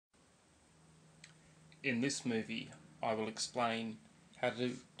In this movie, I will explain how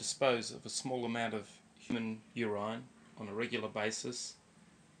to dispose of a small amount of human urine on a regular basis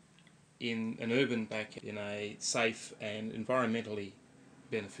in an urban backyard in a safe and environmentally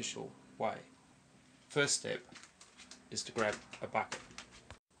beneficial way. First step is to grab a bucket.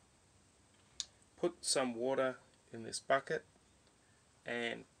 Put some water in this bucket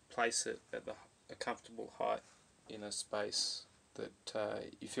and place it at a comfortable height in a space that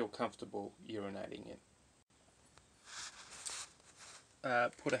you feel comfortable urinating in.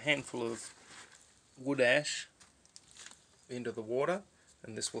 Put a handful of wood ash into the water,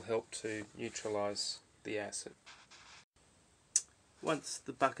 and this will help to neutralise the acid. Once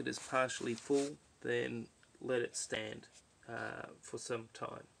the bucket is partially full, then let it stand for some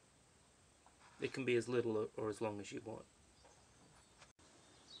time. It can be as little or as long as you want.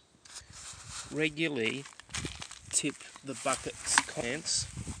 Regularly tip the bucket's contents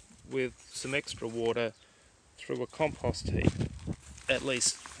with some extra water through a compost heap, at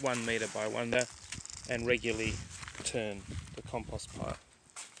least 1 metre by 1 metre, and regularly turn the compost pile.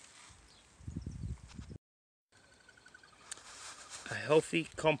 A healthy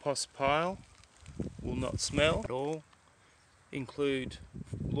compost pile will not smell at all. Include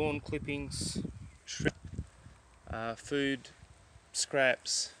lawn clippings, food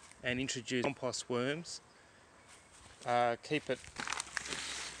scraps, and introduce compost worms. Keep it,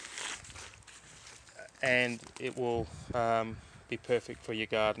 and it will be perfect for your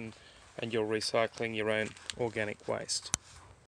garden, and you're recycling your own organic waste.